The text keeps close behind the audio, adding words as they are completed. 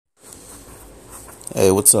Hey,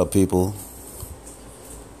 what's up, people?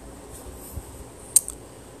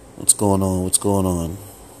 What's going on? What's going on?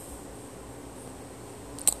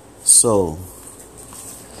 So,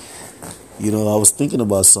 I was thinking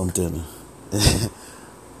about something.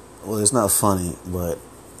 Well, it's not funny,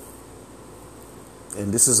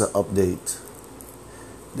 and this is an update.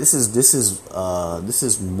 This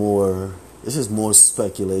is more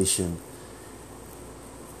speculation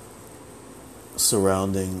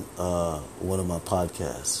surrounding one of my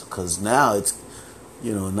podcasts, because now it's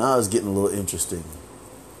getting a little interesting.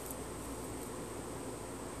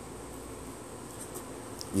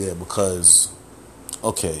 Yeah, because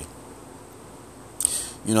okay,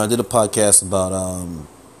 I did a podcast about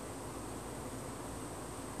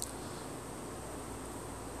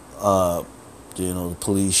uh the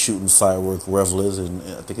police shooting firework revelers in,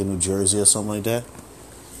 I think, in New Jersey or something like that.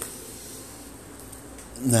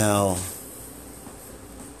 Now,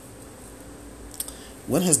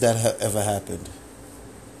 when has that ever happened?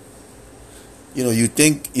 You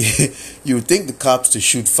think you would think the cops to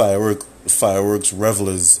shoot fireworks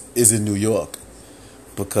revelers is in New York,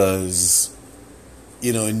 because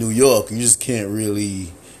in New York you just can't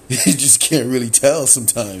really tell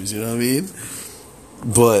sometimes. You know what I mean?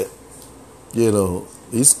 But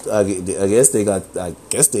these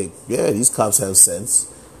these cops have sense,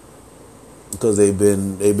 because they've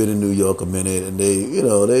been in New York a minute, and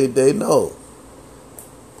they know.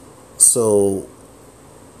 So,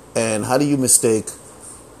 and how do you mistake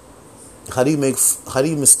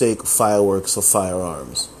fireworks for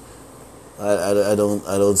firearms? I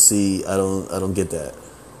don't get that.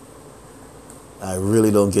 I really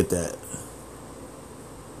don't get that.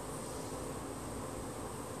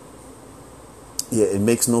 Yeah, it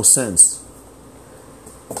makes no sense.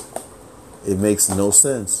 It makes no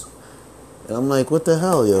sense. And I'm like, what the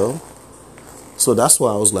hell, yo? So that's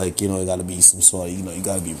why I was like, it got to be some sort of, you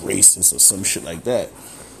got to be racist or some shit like that.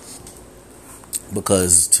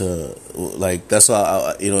 Because that's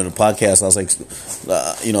why in the podcast I was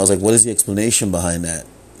like, what is the explanation behind that?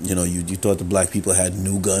 You thought the black people had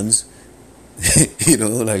new guns,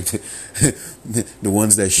 like the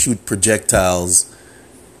ones that shoot projectiles,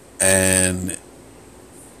 and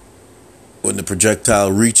when the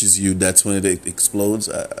projectile reaches you, that's when it explodes.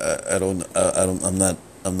 I don't.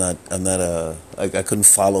 I couldn't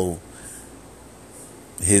follow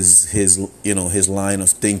his line of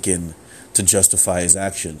thinking to justify his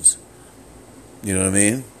actions. You know what I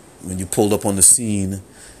mean? When you pulled up on the scene,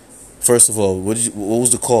 first of all, what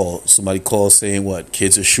was the call? Somebody called saying what?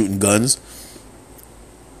 Kids are shooting guns.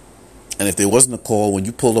 And if there wasn't a call when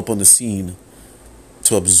you pulled up on the scene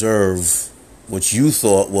to observe what you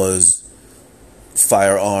thought was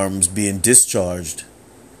firearms being discharged,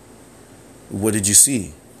 what did you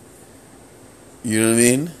see? You know what I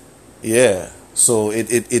mean? Yeah. So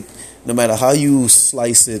it no matter how you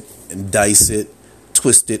slice it and dice it,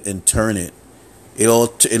 twist it and turn it, it all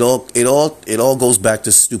goes back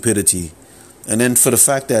to stupidity. And then for the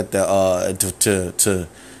fact that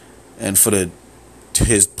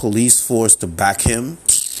his police force to back him,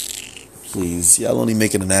 please, y'all only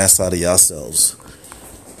making an ass out of yourselves.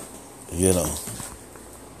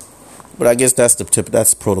 But I guess that's the tip.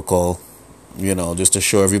 That's protocol. Just to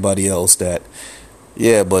show everybody else that,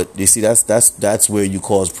 yeah. But you see, that's where you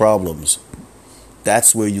cause problems.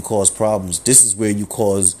 That's where you cause problems. This is where you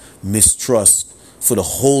cause mistrust for the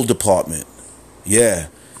whole department. Yeah.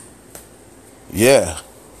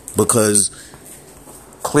 Because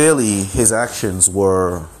clearly his actions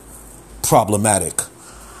were problematic.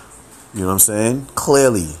 You know what I'm saying?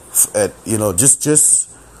 Clearly, at just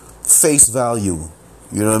face value.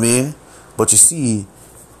 You know what I mean? But you see,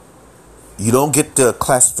 you don't get the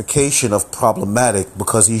classification of problematic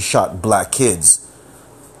because he shot black kids.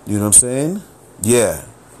 You know what I'm saying? Yeah.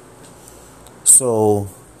 So,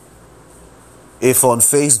 if on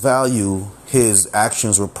face value his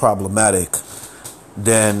actions were problematic,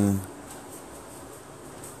 then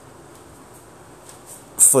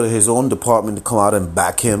for his own department to come out and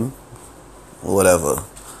back him, whatever.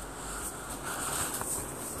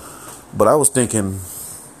 But I was thinking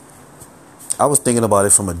about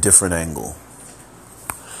it from a different angle,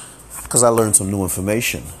 because I learned some new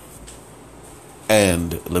information.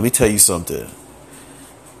 And let me tell you something.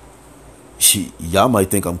 Y'all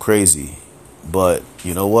might think I'm crazy, but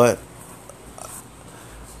you know what?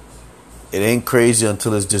 It ain't crazy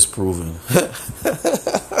until it's disproven.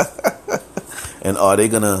 And are they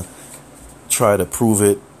gonna try to prove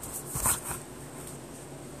it,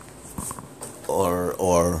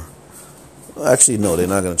 or actually no, they're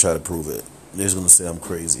not gonna try to prove it. They're just gonna say I'm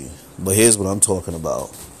crazy. But here's what I'm talking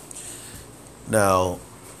about. Now,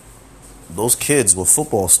 those kids were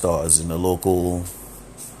football stars in the local,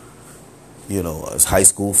 as high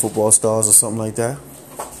school football stars or something like that.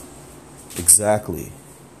 Exactly.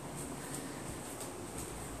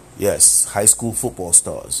 Yes, high school football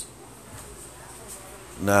stars.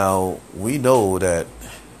 Now, we know that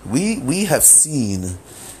we have seen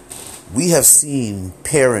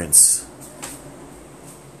parents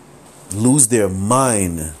lose their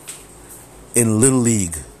mind in Little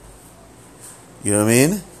League. You know what I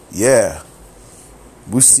mean? Yeah.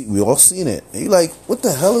 We all seen it. And you're like, what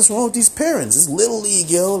the hell is wrong with these parents? It's Little League,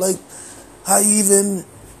 yo. Like, how you even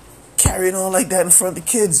carrying on like that in front of the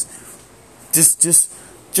kids? Just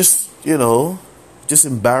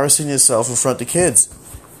embarrassing yourself in front of the kids.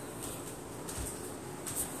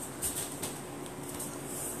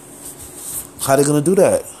 How they gonna do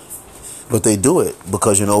that? But they do it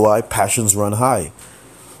because you know why? Passions run high,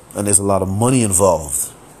 and there's a lot of money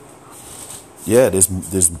involved. Yeah,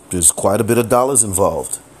 there's quite a bit of dollars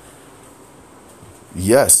involved.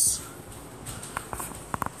 Yes,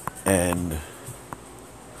 and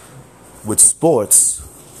with sports,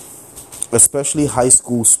 especially high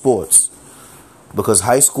school sports, because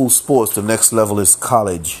high school sports, the next level is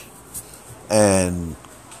college, and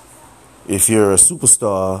if you're a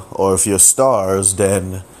superstar or if you're stars,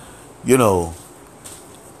 then,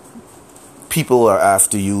 people are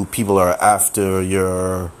after you. People are after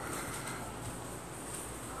your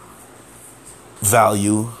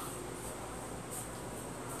value.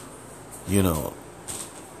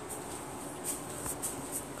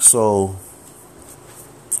 So,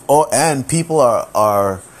 and people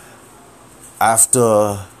are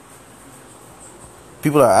after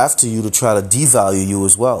you to try to devalue you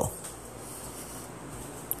as well.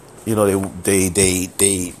 They want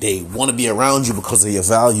to be around you because of your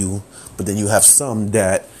value, but then you have some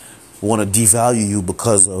that want to devalue you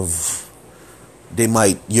because of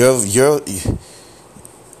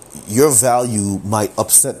your value might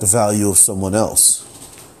upset the value of someone else.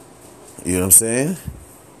 You know what I'm saying?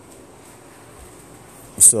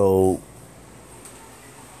 So,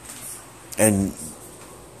 and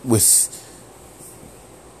with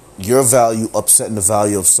your value upsetting the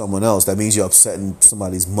value of someone else, that means you're upsetting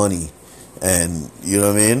somebody's money. And you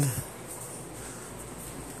know what I mean?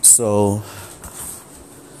 So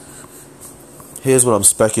here's what I'm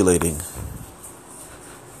speculating.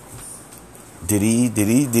 Did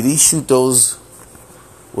he shoot those?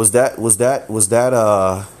 Was that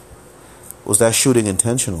shooting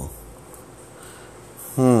intentional?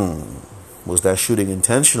 Was that shooting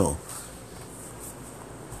intentional?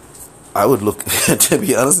 I would look, to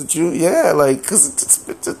be honest with you, yeah, like, cause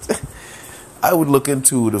I would look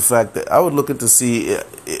into the fact that I would look into see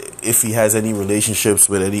if he has any relationships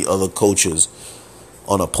with any other coaches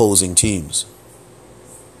on opposing teams.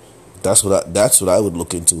 That's what I would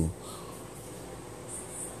look into,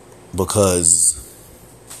 because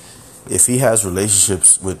if he has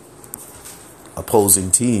relationships with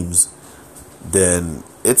opposing teams, then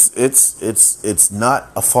it's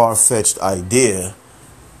not a far-fetched idea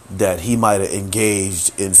that he might have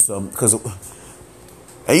engaged in some,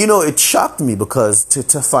 and it shocked me because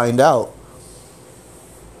to find out,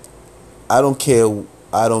 I don't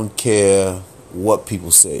care what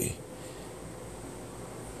people say.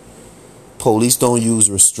 Police don't use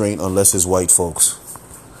restraint unless it's white folks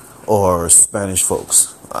or Spanish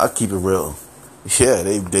folks. I keep it real. Yeah,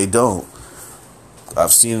 they don't.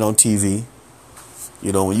 I've seen it on TV.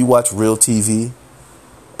 When you watch real TV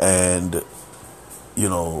and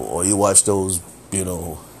or you watch those,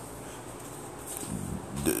 the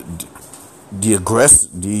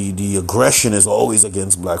aggression is always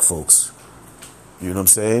against black folks. You know what I'm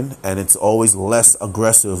saying? And it's always less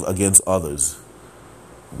aggressive against others.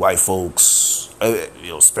 White folks,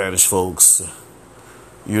 Spanish folks.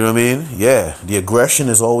 You know what I mean? Yeah, the aggression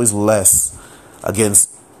is always less against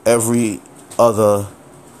every other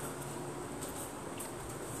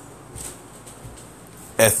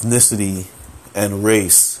ethnicity and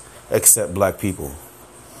race except black people.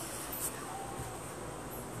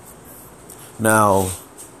 Now,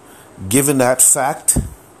 given that fact,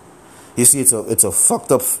 you see, it's a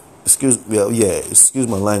fucked up. Excuse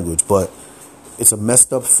my language, but it's a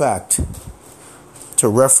messed up fact to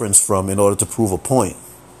reference from in order to prove a point.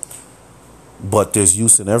 But there's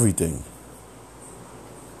use in everything.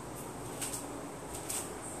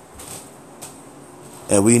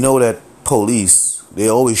 And we know that police, they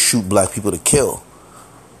always shoot black people to kill.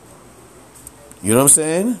 You know what I'm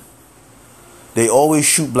saying? They always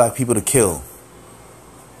shoot black people to kill.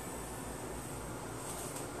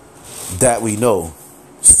 That we know.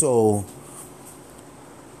 So,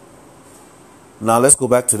 now let's go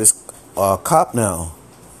back to this cop now.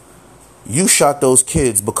 You shot those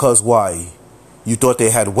kids because why? You thought they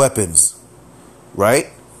had weapons, right?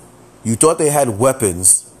 You thought they had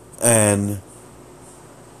weapons, and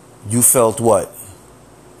you felt what?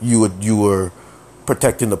 You were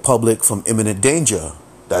protecting the public from imminent danger.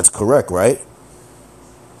 That's correct, right?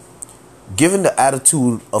 Given the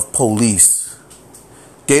attitude of police,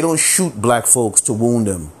 they don't shoot black folks to wound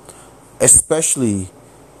them, especially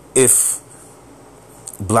if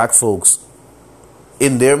black folks,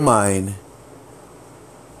 in their mind,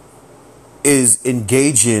 is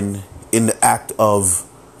engaging in the act of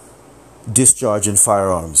discharging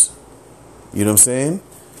firearms. You know what I'm saying?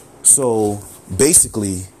 So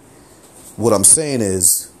basically, what I'm saying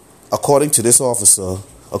is, according to this officer,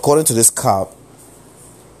 according to this cop,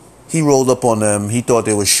 he rolled up on them. He thought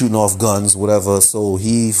they were shooting off guns, whatever. So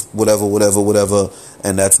he, whatever,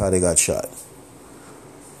 and that's how they got shot.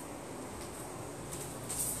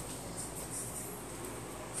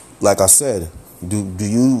 Like I said, do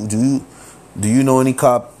you know any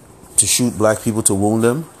cop to shoot black people to wound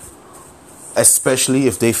them? Especially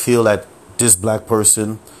if they feel that this black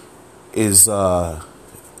person is, or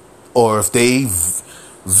if they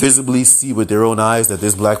visibly see with their own eyes that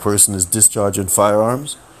this black person is discharging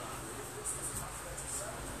firearms.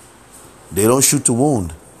 They don't shoot to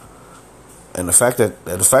wound. And the fact that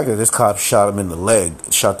this cop shot them in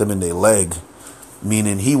their leg,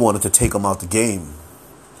 meaning he wanted to take them out the game.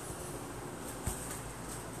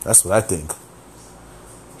 That's what I think.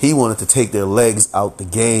 He wanted to take their legs out the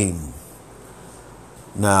game.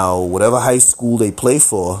 Now, whatever high school they play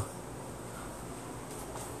for,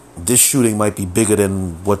 this shooting might be bigger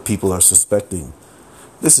than what people are suspecting.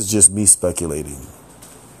 This is just me speculating.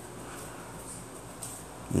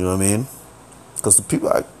 You know what I mean? Because the people,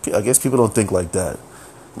 I guess people don't think like that.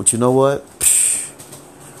 But you know what?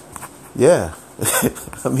 Yeah.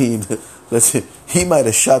 I mean, listen, he might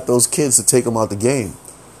have shot those kids to take them out the game.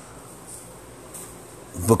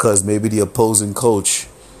 Because maybe the opposing coach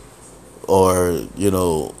or,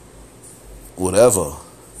 whatever.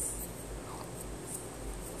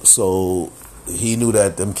 So he knew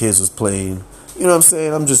that them kids was playing. You know what I'm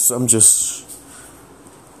saying? I'm just,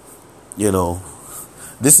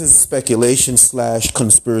 this is speculation /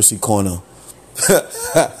 conspiracy corner.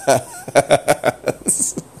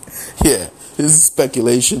 Yeah, this is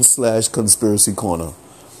speculation / conspiracy corner.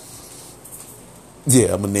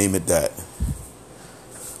 Yeah, I'm gonna name it that.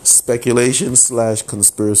 Speculation /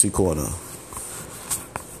 conspiracy corner.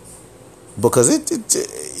 Because it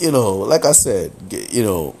like I said,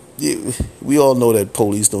 we all know that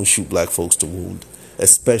police don't shoot black folks to wound,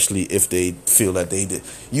 especially if they feel that they did.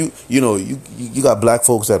 You got black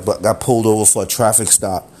folks that got pulled over for a traffic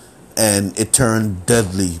stop, and it turned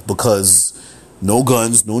deadly because no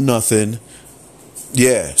guns, no nothing.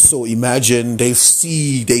 Yeah, so imagine they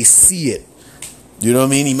see it. You know what I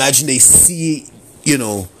mean? Imagine they see,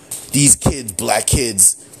 these kids, black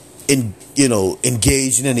kids,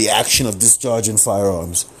 engaging in the action of discharging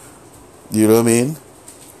firearms. You know what I mean?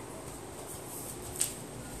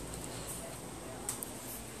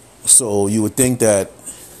 So you would think that.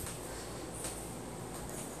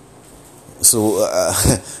 So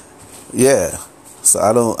yeah. So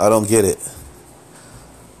I don't get it.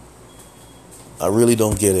 I really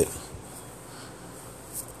don't get it.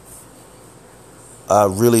 I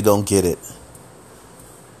really don't get it.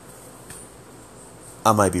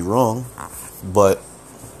 I might be wrong, but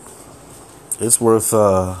it's worth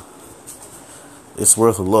a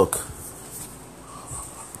look.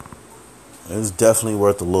 It's definitely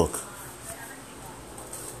worth a look.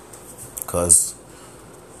 Cause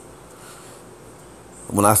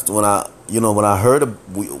when I heard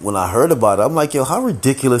about it, I'm like, yo, how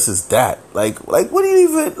ridiculous is that? Like what do you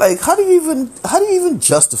even how do you even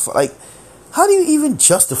justify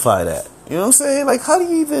that? You know what I'm saying? Like, how do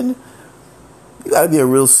you even? You gotta be a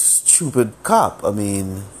real stupid cop. I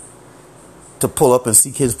mean, to pull up and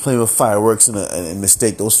see kids playing with fireworks and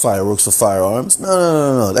mistake those fireworks for firearms.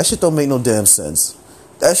 No. That shit don't make no damn sense.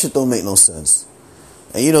 That shit don't make no sense.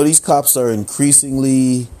 And these cops are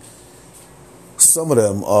increasingly, some of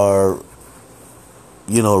them are,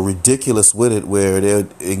 ridiculous with it, where they're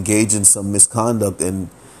engaged in some misconduct, and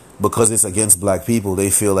because it's against black people, they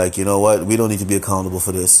feel like, you know what, we don't need to be accountable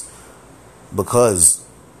for this. Because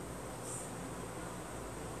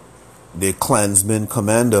their Klansman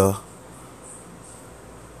commander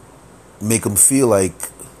make them feel like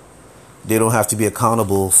they don't have to be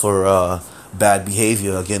accountable for bad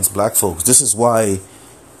behavior against black folks. This is why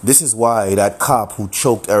that cop who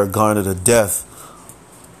choked Eric Garner to death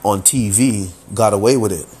on TV got away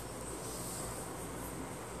with it.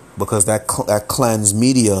 Because that Klans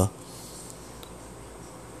media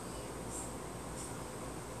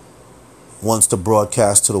wants to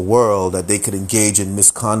broadcast to the world that they could engage in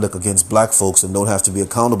misconduct against black folks and don't have to be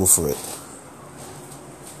accountable for it.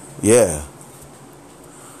 Yeah.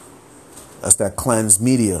 That's that cleansed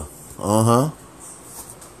media.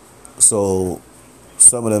 So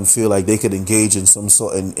some of them feel like they could engage in some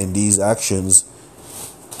sort in these actions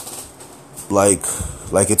like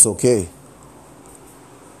it's okay.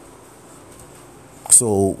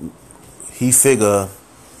 So he figure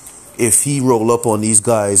if he roll up on these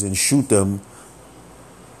guys and shoot them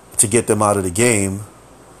to get them out of the game,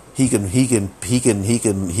 he can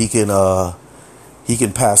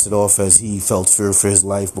pass it off as he felt fear for his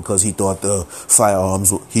life because he thought the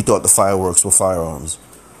fireworks were firearms.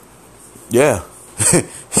 Yeah.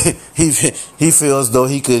 he feels though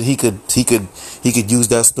he could use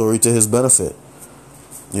that story to his benefit.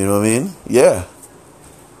 You know what I mean? Yeah.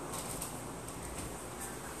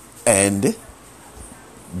 And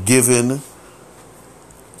given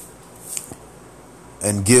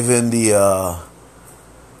the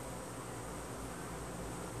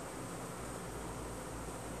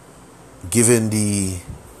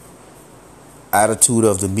attitude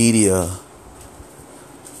of the media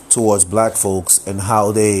towards black folks and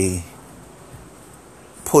how they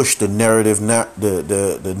push the narrative,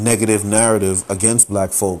 the negative narrative against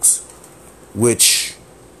black folks, which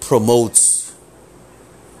promotes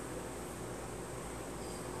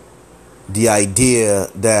the idea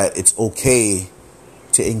that it's okay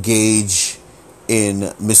to engage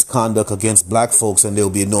in misconduct against black folks and there'll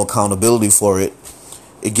be no accountability for it.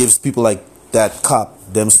 It gives people like that cop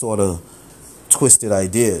them sort of twisted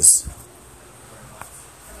ideas.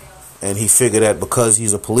 And he figured that because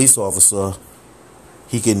he's a police officer,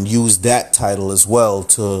 he can use that title as well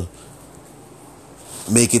to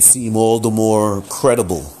make it seem all the more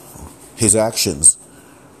credible, his actions.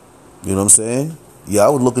 You know what I'm saying? Yeah, I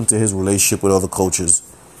would look into his relationship with other coaches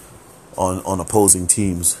on opposing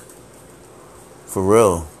teams. For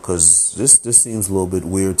real. Because this seems a little bit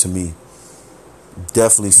weird to me.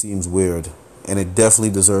 Definitely seems weird. And it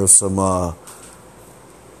definitely deserves some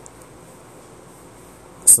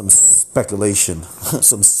speculation.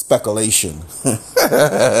 Some speculation. You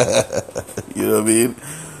know what I mean?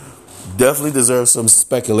 Definitely deserves some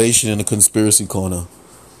speculation in the conspiracy corner.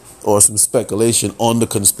 Or some speculation on the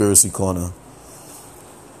conspiracy corner.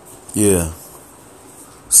 Yeah.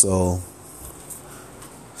 So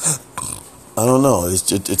I don't know.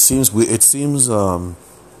 It seems very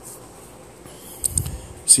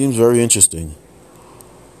interesting.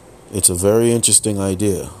 It's a very interesting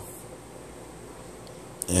idea.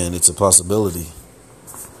 And it's a possibility.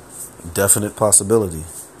 Definite possibility.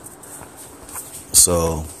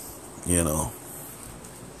 So, you know.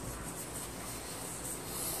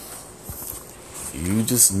 You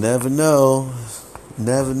just never know.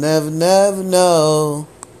 Never know.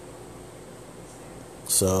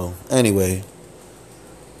 So, anyway.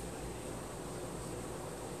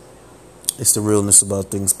 It's the Realness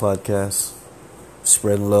About Things podcast.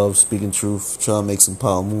 Spreading love, speaking truth, trying to make some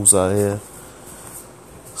power moves out here.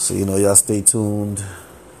 So, you know, y'all stay tuned.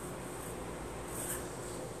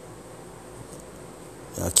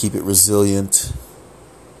 Y'all keep it resilient.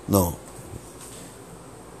 No.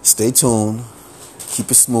 Stay tuned. Keep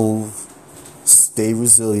it smooth. Stay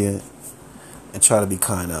resilient. And try to be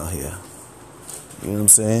kind out here. You know what I'm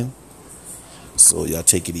saying? So, y'all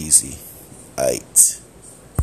take it easy. Aight.